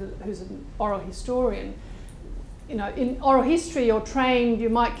 Deb, who's an oral historian, in oral history you're trained, you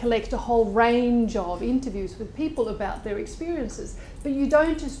might collect a whole range of interviews with people about their experiences, but you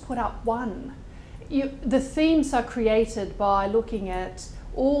don't just put up one. The themes are created by looking at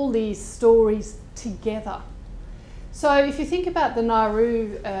all these stories together. So if you think about the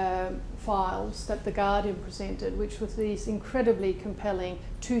Nauru files that The Guardian presented, which was these incredibly compelling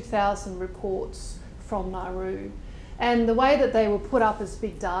 2,000 reports from Nauru, and the way that they were put up as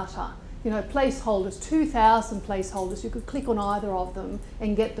big data, placeholders, 2,000 placeholders, you could click on either of them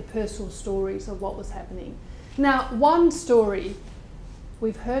and get the personal stories of what was happening. Now, one story,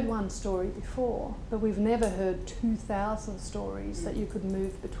 we've heard one story before, but we've never heard 2,000 stories that you could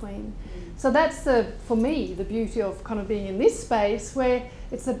move between. So that's, for me, the beauty of kind of being in this space, where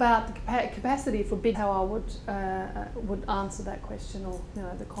it's about the capacity for big, how I would answer that question or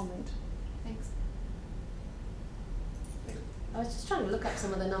the comment. Thanks. I was just trying to look up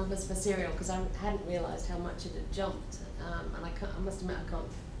some of the numbers for serial because I hadn't realised how much it had jumped, and I must admit I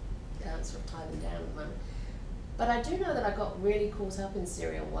can't sort of tie them down at the moment. But I do know that I got really caught up in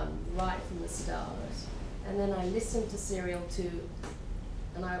serial one right from the start, and then I listened to Serial 2,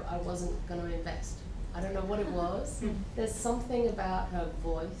 and I wasn't going to invest. I don't know what it was. There's something about her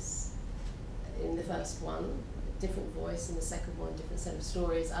voice in the first one, different voice, in the second one, different set of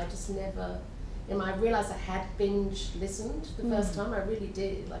stories. I just never, I realised I had binge listened the first time. I really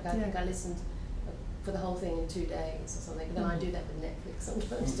did. Like I think I listened for the whole thing in 2 days or something. But then I do that with Netflix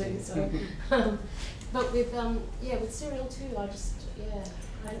sometimes too. So, but with Serial 2, I just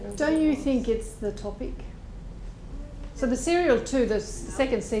I don't know. Don't you think it's the topic? So the Serial 2, the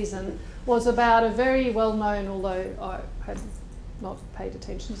second season, was about a very well-known, although I had not paid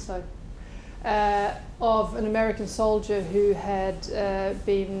attention, so of an American soldier who had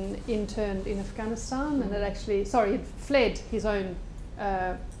been interned in Afghanistan and had actually, had fled his own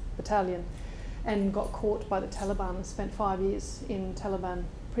battalion and got caught by the Taliban and spent 5 years in Taliban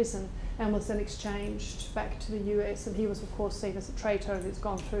prison and was then exchanged back to the US, and he was of course seen as a traitor and has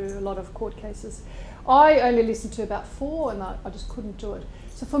gone through a lot of court cases. I only listened to about 4 and I just couldn't do it.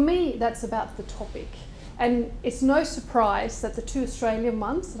 So for me that's about the topic, and it's no surprise that the 2 Australian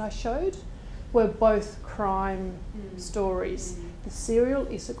ones that I showed were both crime stories. The Serial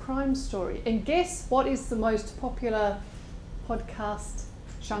is a crime story, and guess what is the most popular podcast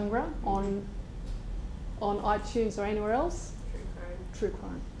genre on iTunes or anywhere else? True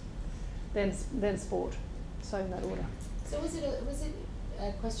crime. Then sport. So in that order. So was it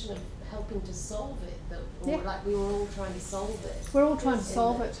a question of helping to solve it, or like we were all trying to solve it? We're all trying to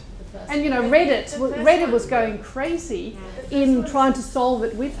solve it. And Reddit was going crazy in trying to solve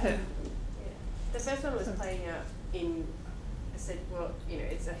it with her. The first one was playing out in,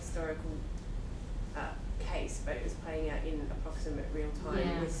 it's a historical case, but it was playing out in approximate real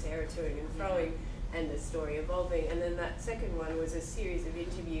time with Sarah toing and froing and the story evolving. And then that second one was a series of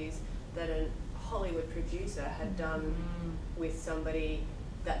interviews that a Hollywood producer had done with somebody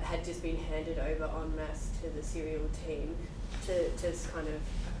that had just been handed over en masse to the Serial team to kind of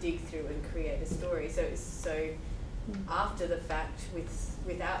dig through and create a story. So after the fact,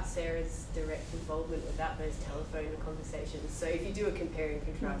 without Sarah's direct involvement, without those telephone conversations. So if you do a compare and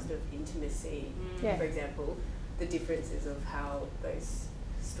contrast of intimacy, for example, the differences of how those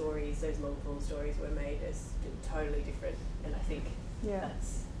stories, those long-form stories were made is totally different. And I think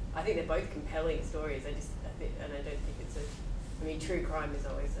I think they're both compelling stories. I don't think it's true crime is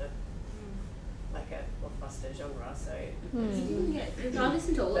always like a blockbuster genre, so I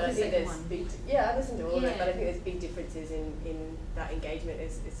listened to all of the second one. I listened to all of it, but I think there's big differences in that engagement.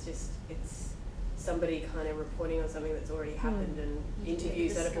 It's somebody kind of reporting on something that's already happened and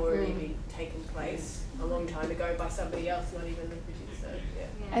interviews that have already been taken place a long time ago by somebody else, not even the producer.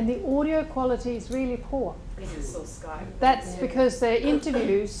 And the audio quality is really poor. Because it's all Skype. That's because they're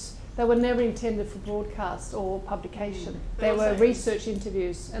interviews that were never intended for broadcast or publication. They were research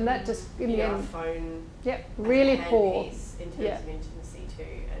interviews, and that just in the end, phone, really poor. In terms of intimacy too,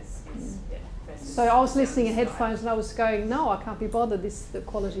 so I was listening in headphones and I was going, no, I can't be bothered. The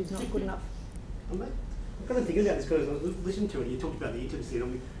quality is not good enough. I'm kind of thinking about this because I was listening to it. You talked about the intimacy,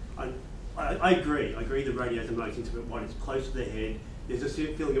 and I agree. I agree. The radio is the most intimate one. It's close to the head. There's a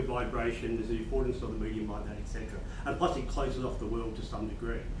feeling of vibration. There's the importance of the medium like that, etc. And plus, it closes off the world to some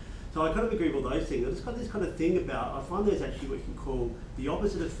degree. So I kind of agree with all those things. It's got this kind of thing about, I find there's actually what you can call the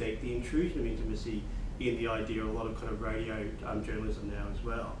opposite effect, the intrusion of intimacy in the idea of a lot of kind of radio journalism now as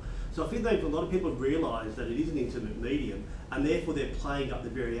well. So I feel that a lot of people have realised that it is an intimate medium, and therefore they're playing up the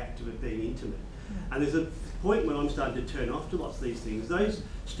very act of it being intimate. And there's a point when I'm starting to turn off to lots of these things. Those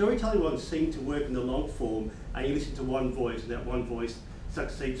storytelling ones seem to work in the long form, and you listen to one voice, and that one voice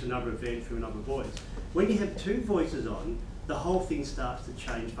succeeds another event through another voice. When you have 2 voices on, the whole thing starts to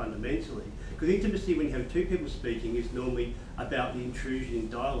change fundamentally. Because intimacy, when you have 2 people speaking, is normally about the intrusion in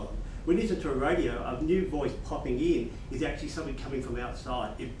dialogue. When you listen to a radio, a new voice popping in is actually something coming from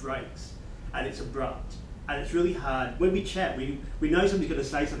outside. It breaks, and it's abrupt, and it's really hard. When we chat, we know somebody's going to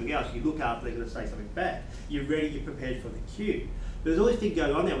say something else. You look up, they're going to say something back. You're ready, you're prepared for the cue. There's all this thing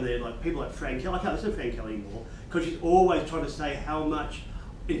going on now where like people like Fran Kelly. I can't listen to Fran Kelly anymore because she's always trying to say how much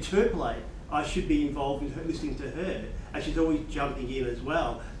interpolate I should be involved in her, listening to her, and she's always jumping in as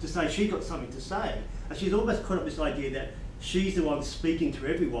well to say she's got something to say. And she's almost caught up this idea that she's the one speaking to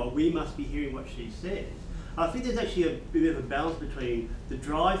everyone, we must be hearing what she says. I think there's actually a bit of a balance between the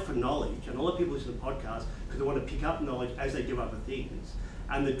drive for knowledge, and a lot of people listen to podcasts because they want to pick up knowledge as they do other things,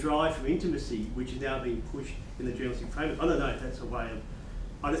 and the drive for intimacy, which is now being pushed in the journalistic framework. I don't know if that's a way of,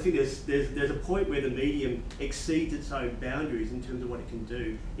 I just think there's a point where the medium exceeds its own boundaries in terms of what it can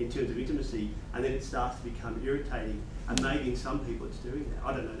do in terms of intimacy, and then it starts to become irritating, and maybe in some people it's doing that.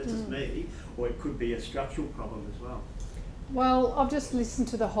 I don't know, that's just me, or it could be a structural problem as well. Well, I've just listened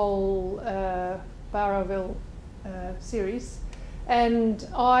to the whole Barrouville series, and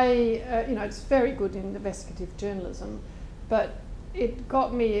I, you know, it's very good in investigative journalism, but it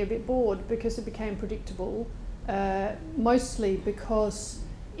got me a bit bored because it became predictable, mostly because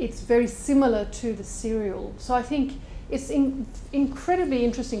it's very similar to the serial. So I think it's incredibly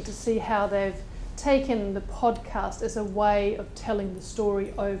interesting to see how they've taken the podcast as a way of telling the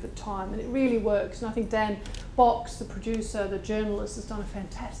story over time, and it really works. And I think Dan Box, the producer, the journalist, has done a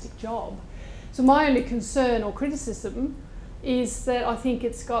fantastic job. So my only concern or criticism is that I think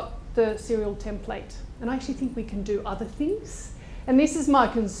it's got the serial template, and I actually think we can do other things. And this is my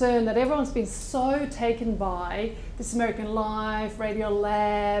concern, that everyone's been so taken by This American Life, Radio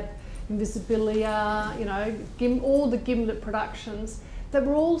Lab, Invisibilia, you know, all the Gimlet productions, that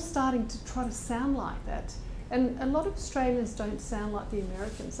we're all starting to try to sound like that. And a lot of Australians don't sound like the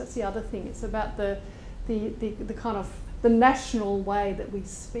Americans. That's the other thing. It's about the kind of the national way that we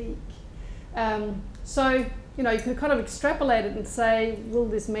speak. So, you know, you could kind of extrapolate it and say, will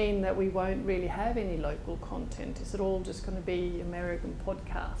this mean that we won't really have any local content? Is it all just going to be American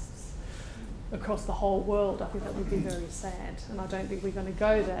podcasts across the whole world? I think that would be very sad, and I don't think we're going to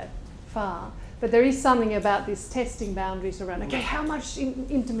go that far. But there is something about this testing boundaries around, okay, how much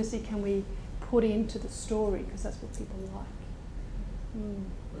intimacy can we put into the story, because that's what people like.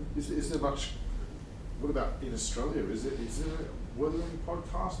 Is there much, what about in Australia? Were there any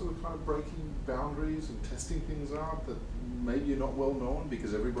podcasts that were kind of breaking boundaries and testing things out that maybe are not well known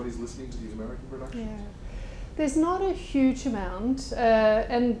because everybody's listening to these American productions? Yeah, there's not a huge amount,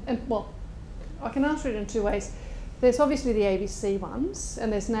 and well, I can answer it in two ways. There's obviously the ABC ones,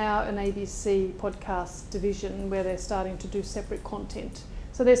 and there's now an ABC podcast division where they're starting to do separate content.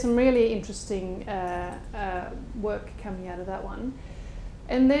 So there's some really interesting work coming out of that one.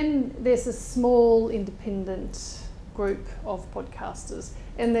 And then there's a small independent group of podcasters,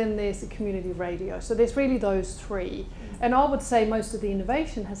 and then there's the community radio. So there's really those three. And I would say most of the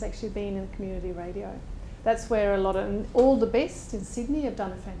innovation has actually been in community radio. That's where all the best in Sydney have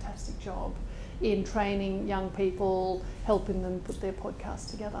done a fantastic job in training young people, helping them put their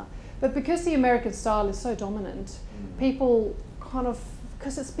podcasts together. But because the American style is so dominant, people kind of,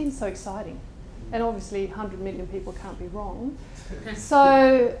 because it's been so exciting, and obviously 100 million people can't be wrong.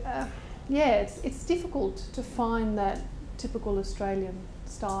 So yeah, it's difficult to find that typical Australian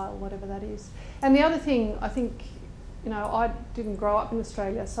style, whatever that is. And the other thing, I think, you know, I didn't grow up in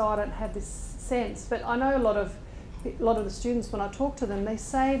Australia, so I don't have this sense, but I know a lot of the students, when I talk to them, they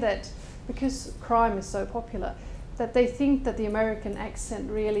say that because crime is so popular, that they think that the American accent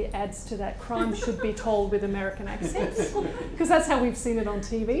really adds to that. Crime should be told with American accents, because that's how we've seen it on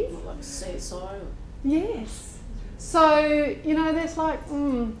TV. Like CSI. Yes. So, you know, there's like,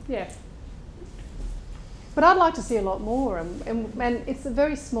 yeah. But I'd like to see a lot more, and it's a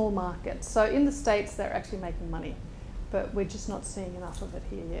very small market. So in the States, they're actually making money, but we're just not seeing enough of it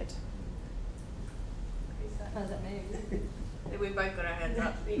here yet. How does that mean? We both got our hands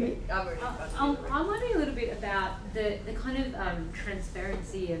up. I'm wondering a little bit about the kind of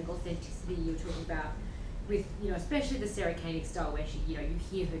transparency and authenticity you were talking about with, you know, especially the Sarah Koenig style, where she, you know, you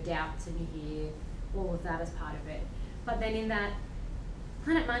hear her doubts and you hear all of that as part of it. But then in that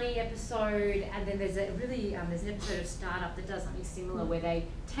Planet Money episode, and then there's a really there's an episode of Startup that does something similar, where they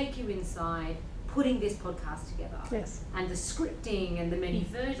take you inside putting this podcast together. Yes. And the scripting and the many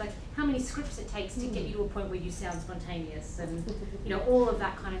versions, like how many scripts it takes to get you to a point where you sound spontaneous, and you know, all of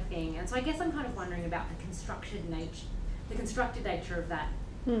that kind of thing. And so I guess I'm kind of wondering about the constructed nature of that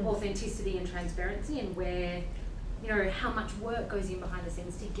authenticity and transparency, and where, you know, how much work goes in behind the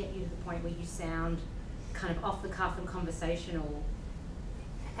scenes to get you to the point where you sound kind of off the cuff and conversational.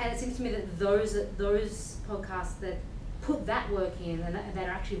 And it seems to me that those podcasts that put that work in and that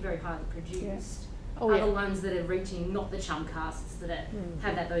are actually very highly produced are the ones that are reaching, not the chumcasts that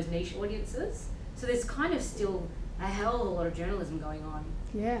have those niche audiences. So there's kind of still a hell of a lot of journalism going on.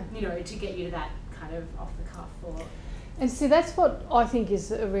 Yeah. You know, to get you to that kind of off the cuff or. And see, that's what I think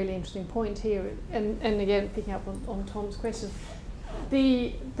is a really interesting point here. And again, picking up on Tom's question,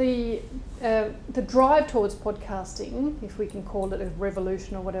 the drive towards podcasting, if we can call it a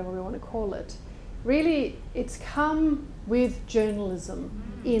revolution or whatever we want to call it, really, it's come with journalism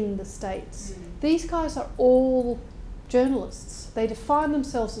in the States. These guys are all journalists. They define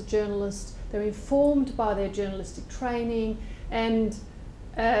themselves as journalists. They're informed by their journalistic training, and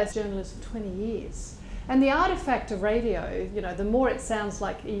as journalists for 20 years. And the artifact of radio, you know, the more it sounds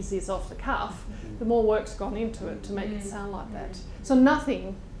like easy as off the cuff, the more work's gone into it to make it sound like that. So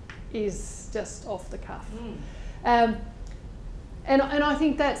nothing is just off the cuff. And I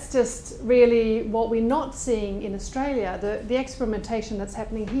think that's just really what we're not seeing in Australia. The experimentation that's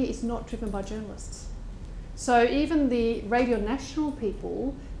happening here is not driven by journalists. So even the Radio National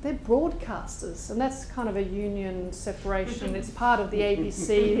people, they're broadcasters, and that's kind of a union separation. It's part of the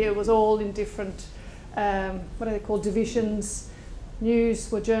ABC. It was all in different, what are they called, divisions.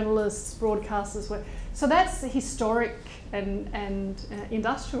 News were journalists, broadcasters were. So that's the historic and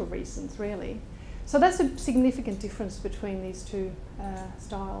industrial reasons, really. So that's a significant difference between these two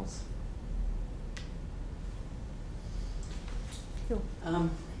styles. Phil.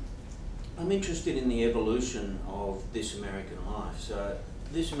 I'm interested in the evolution of This American Life. So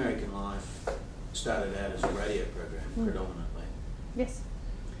This American Life started out as a radio program predominantly. Yes.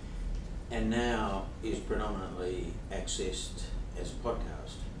 And now is predominantly accessed as a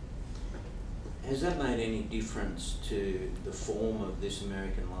podcast. Has that made any difference to the form of This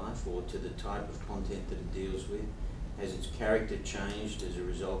American Life or to the type of content that it deals with? Has its character changed as a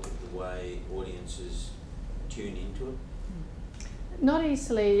result of the way audiences tune into it? Not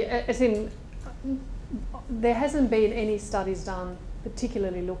easily, as in, there hasn't been any studies done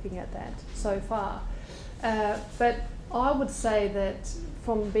particularly looking at that so far. But I would say that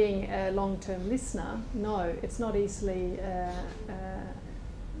from being a long-term listener, no, it's not easily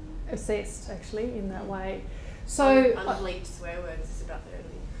assessed actually in that way. So unbleeped swear words is about the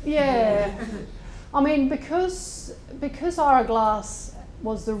only. Yeah, I mean because Ira Glass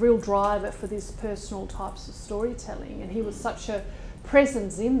was the real driver for these personal types of storytelling, and he was such a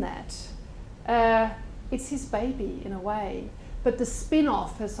presence in that. It's his baby in a way, but the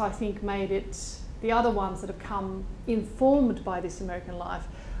spin-off has, I think, made it. The other ones that have come informed by This American Life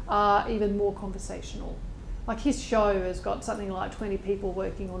are even more conversational. Like his show has got something like 20 people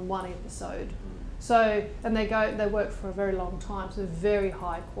working on one episode. So, and they work for a very long time, so very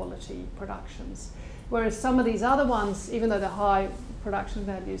high quality productions. Whereas some of these other ones, even though they're high production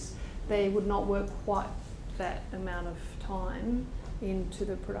values, they would not work quite that amount of time into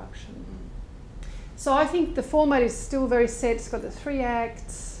the production. So I think the format is still very set. It's got the 3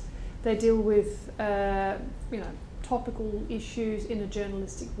 acts. They deal with, topical issues in a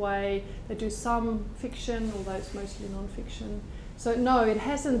journalistic way. They do some fiction, although it's mostly non-fiction. So no, it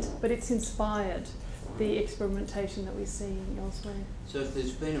hasn't, but it's inspired the experimentation that we're seeing elsewhere. So if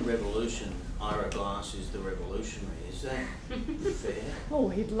there's been a revolution, Ira Glass is the revolutionary. Is that fair? Oh,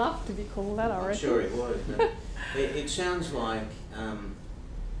 he'd love to be called that, I reckon. I'm sure he would. But it sounds like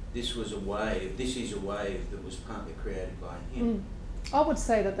this is a wave that was partly created by him. I would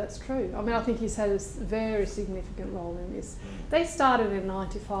say that that's true. I mean, I think he's had a very significant role in this. They started in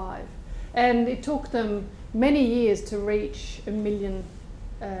 '95, and it took them many years to reach 1 million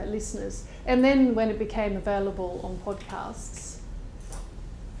listeners. And then when it became available on podcasts,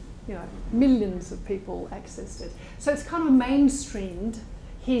 millions of people accessed it. So it's kind of mainstreamed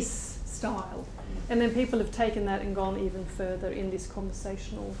his style. And then people have taken that and gone even further in this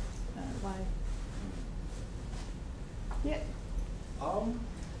conversational way. Yeah.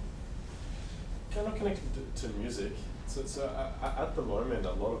 Kind of connected to music. So at the moment,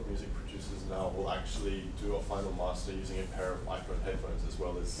 a lot of music producers now will actually do a final master using a pair of iPhone headphones as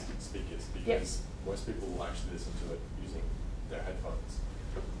well as speakers, because most people will actually listen to it using their headphones.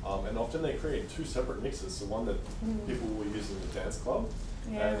 And often they create 2 separate mixes. So one that people will use in the dance club,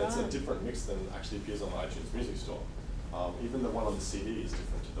 and it's a different mix than actually appears on the iTunes Music Store. Even the one on the CD is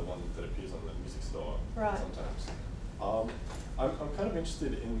different to the one that appears on the music store sometimes. I'm kind of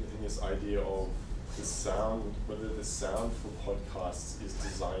interested in this idea of the sound, whether the sound for podcasts is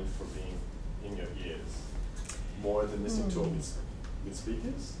designed for being in your ears more than listening to it with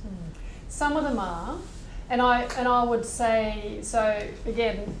speakers. Some of them are, and I would say, so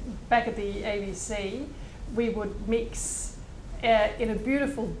again, back at the ABC, we would mix in a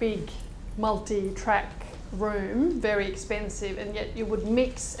beautiful big multi-track room, very expensive, and yet you would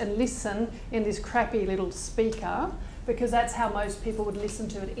mix and listen in this crappy little speaker, because that's how most people would listen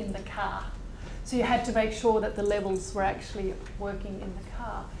to it in the car. So you had to make sure that the levels were actually working in the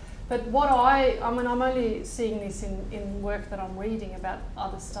car. But what I'm only seeing this in work that I'm reading about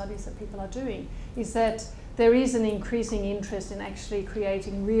other studies that people are doing, is that there is an increasing interest in actually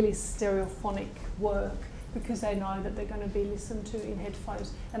creating really stereophonic work, because they know that they're going to be listened to in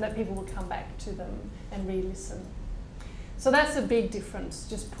headphones and that people will come back to them and re-listen. So that's a big difference,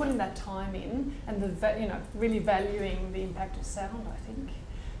 just putting that time in and really valuing the impact of sound, I think.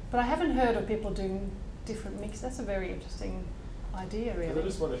 But I haven't heard of people doing different mix. That's a very interesting idea, really. I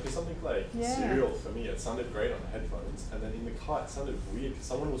just wonder, because something like Serial, for me, it sounded great on headphones, and then in the car it sounded weird because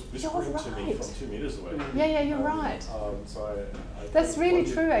someone was whispering to me from 2 meters away. Yeah, you're right. So I that's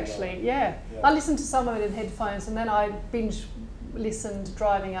really true, actually. Yeah. I listened to some of it in headphones, and then I binge listened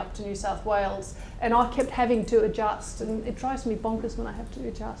driving up to New South Wales, and I kept having to adjust, and it drives me bonkers when I have to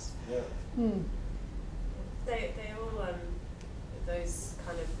adjust. Yeah. They all those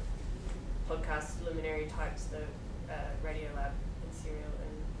kind of podcast luminary types, the Radio Lab and Serial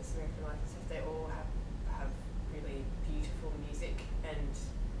and This American Life and stuff. They all have really beautiful music, and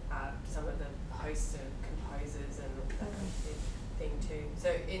some of the hosts are composers and that kind of thing too. So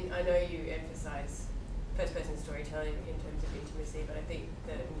I know you emphasise first-person storytelling in terms of intimacy, but I think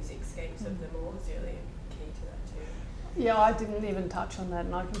the musicscapes of them all is really key to that too. Yeah, I didn't even touch on that,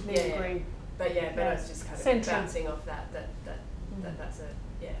 and I completely agree. But I was just kind of bouncing off that's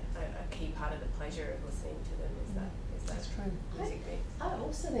a key part of the pleasure of listening to them is that that's true. Music mix. I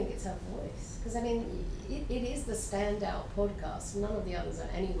also think it's her voice, because I mean, it is the standout podcast. None of the others are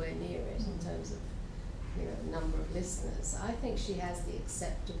anywhere near it in terms of, you know, number of listeners. I think she has the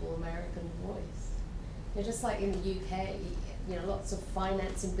acceptable American voice. You know, just like in the UK, you know, lots of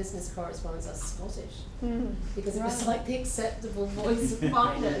finance and business correspondents are Scottish because it was like the acceptable voice of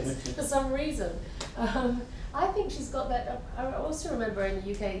finance for some reason. I think she's got that. I also remember in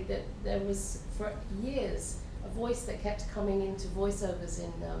the UK that there was for years a voice that kept coming into voiceovers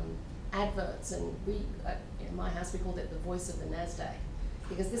in adverts, and we in my house we called it the voice of the NASDAQ,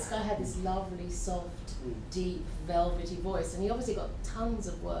 because this guy had this lovely, soft, deep, velvety voice, and he obviously got tons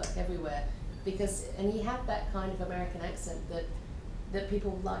of work everywhere and he had that kind of American accent that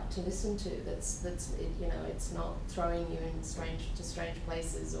people like to listen to. That's you know, it's not throwing you in strange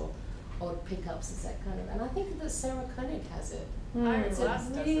places or odd pickups. It's that kind of, and I think that Sarah Koenig has it. Aaron Glass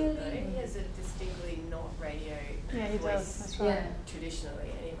doesn't though. He has a distinctly not radio voice. That's right.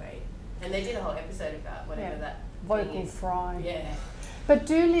 Traditionally anyway. And they did a whole episode about whatever that vocal fry. Yeah. But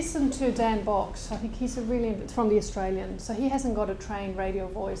do listen to Dan Box. I think he's from the Australian, so he hasn't got a trained radio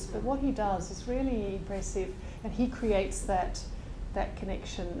voice, but what he does is really impressive, and he creates that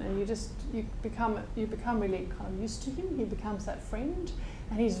connection, and you become really kind of used to him. He becomes that friend,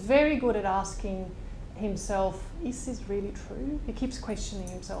 and he's very good at asking himself, is this really true? He keeps questioning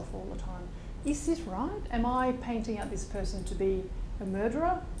himself all the time. Is this right? Am I painting out this person to be a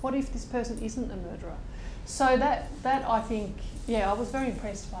murderer? What if this person isn't a murderer? So that I think, I was very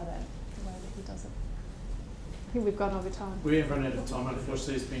impressed by that, the way that he does it. I think we've gone over time. We have run out of time,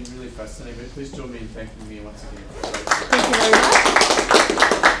 unfortunately. It's been really fascinating, but please join me in thanking me once again. Thank you very much.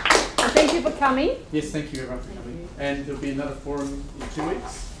 And thank you for coming. Yes, thank you everyone for coming. And there'll be another forum in 2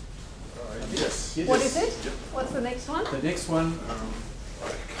 weeks. Yes. What is it? Yep. What's the next one? The next one,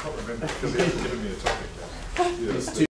 I can't remember because they haven't given me a topic yet.